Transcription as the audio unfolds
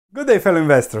Good day, fellow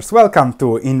investors. Welcome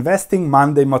to Investing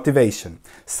Monday Motivation.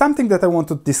 Something that I want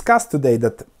to discuss today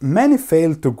that many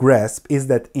fail to grasp is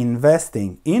that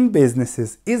investing in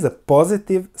businesses is a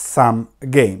positive sum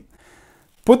game.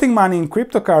 Putting money in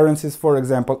cryptocurrencies, for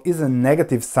example, is a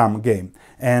negative sum game.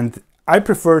 And I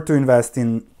prefer to invest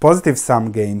in positive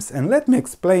sum games. And let me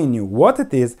explain you what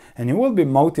it is, and you will be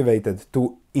motivated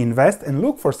to invest and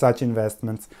look for such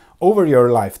investments over your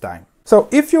lifetime. So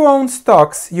if you own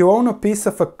stocks, you own a piece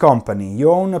of a company, you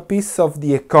own a piece of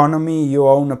the economy, you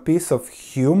own a piece of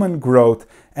human growth,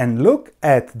 and look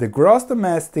at the gross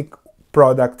domestic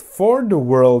product for the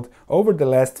world over the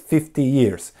last 50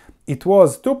 years. It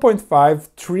was 2.5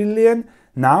 trillion,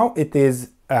 now it is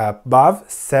above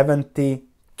 70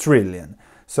 trillion.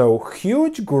 So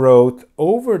huge growth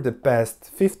over the past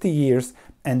 50 years,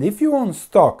 and if you own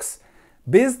stocks,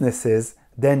 businesses,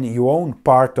 then you own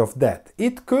part of that.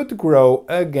 It could grow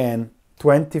again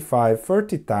 25,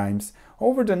 30 times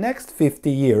over the next 50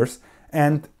 years,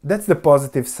 and that's the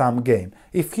positive sum game.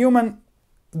 If human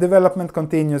development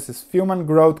continues, if human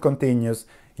growth continues,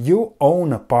 you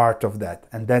own a part of that,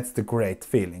 and that's the great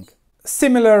feeling.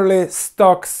 Similarly,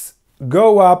 stocks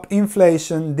go up,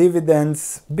 inflation,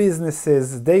 dividends,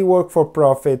 businesses, they work for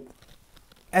profit.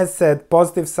 As said,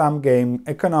 positive sum game,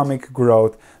 economic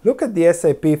growth. Look at the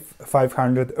S&P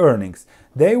 500 earnings.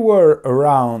 They were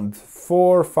around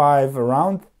 4, 5,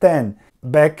 around 10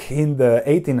 back in the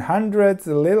 1800s,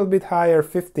 a little bit higher,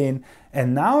 15,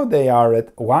 and now they are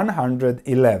at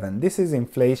 111. This is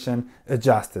inflation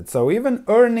adjusted. So even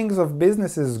earnings of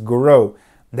businesses grow.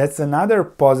 That's another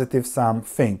positive sum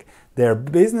thing. Their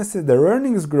businesses, their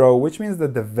earnings grow, which means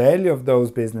that the value of those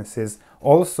businesses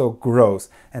also grows.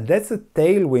 And that's a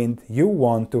tailwind you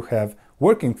want to have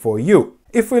working for you.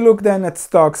 If we look then at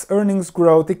stocks, earnings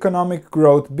growth, economic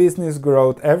growth, business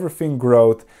growth, everything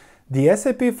growth, the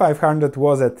S&P 500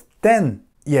 was at 10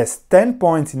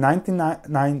 points in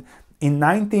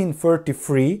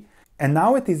 1933, and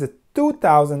now it is at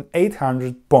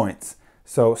 2,800 points.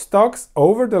 So stocks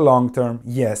over the long term,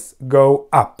 yes, go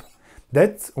up.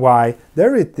 That's why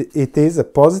it is a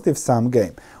positive sum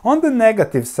game. On the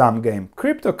negative sum game,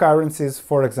 cryptocurrencies,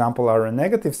 for example, are a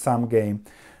negative sum game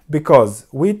because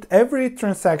with every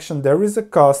transaction there is a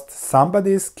cost.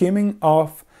 Somebody is skimming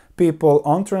off people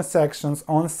on transactions,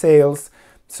 on sales,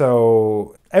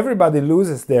 so everybody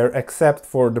loses there except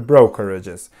for the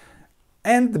brokerages.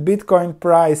 And the Bitcoin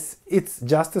price, it's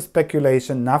just a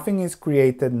speculation, nothing is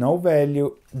created, no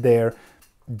value there,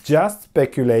 just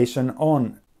speculation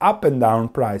on up and down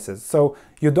prices. So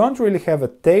you don't really have a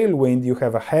tailwind, you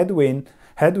have a headwind,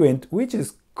 which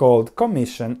is called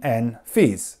commission and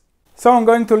fees. So I'm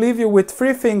going to leave you with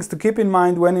 3 things to keep in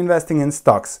mind when investing in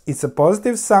stocks. It's a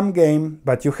positive sum game,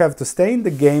 but you have to stay in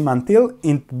the game until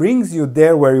it brings you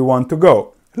there where you want to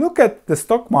go. Look at the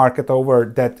stock market over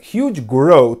that huge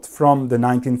growth from the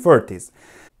 1930s.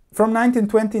 From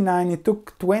 1929, it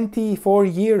took 24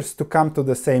 years to come to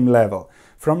the same level.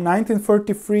 From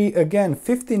 1933, again,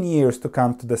 15 years to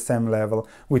come to the same level,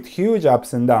 with huge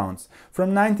ups and downs.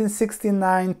 From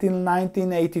 1969 till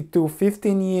 1982,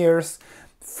 15 years.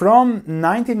 From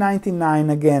 1999,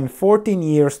 again, 14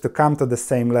 years to come to the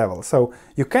same level. So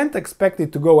you can't expect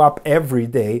it to go up every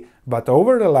day, but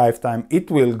over the lifetime, it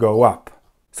will go up.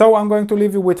 So I'm going to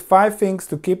leave you with 5 things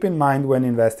to keep in mind when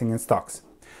investing in stocks.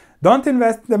 Don't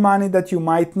invest the money that you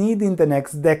might need in the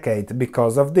next decade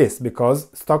because of this, because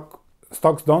stocks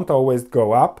don't always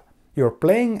go up. You're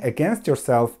playing against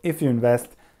yourself if you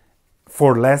invest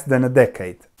for less than a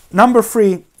decade. Number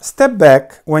 3, step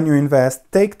back when you invest,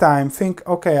 take time, think,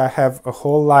 okay, I have a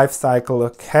whole life cycle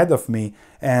ahead of me,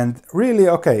 and really,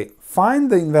 okay, find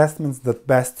the investments that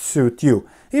best suit you.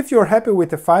 If you're happy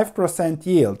with a 5%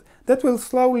 yield, that will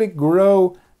slowly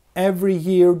grow every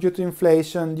year due to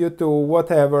inflation, due to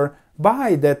whatever.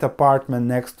 Buy that apartment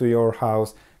next to your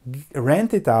house,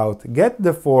 rent it out, get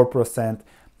the 4%,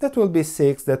 that will be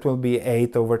 6, that will be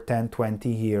 8 over 10, 20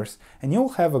 years, and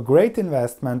you'll have a great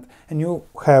investment and you'll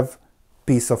have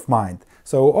peace of mind.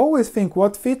 So always think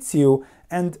what fits you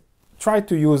and try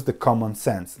to use the common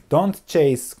sense. Don't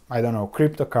chase,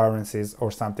 cryptocurrencies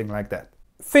or something like that.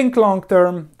 Think long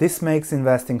term. This makes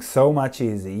investing so much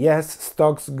easy. Yes,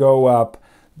 stocks go up.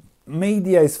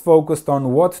 Media is focused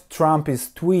on what Trump is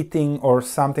tweeting or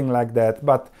something like that,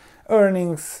 but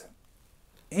earnings,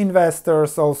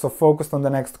 investors also focused on the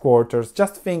next quarters.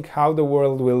 Just think how the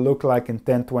world will look like in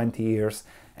 10-20 years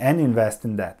and invest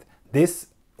in that. This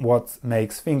what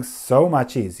makes things so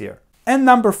much easier. And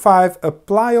number 5,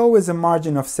 apply always a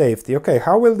margin of safety. Okay,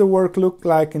 how will the work look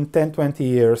like in 10-20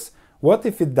 years? What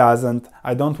if it doesn't?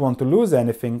 I don't want to lose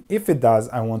anything. If it does,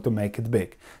 I want to make it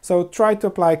big. So try to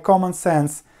apply common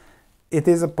sense. It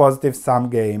is a positive sum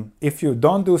game. If you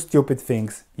don't do stupid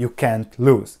things, you can't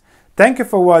lose. Thank you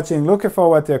for watching, looking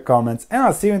forward to your comments, and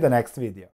I'll see you in the next video.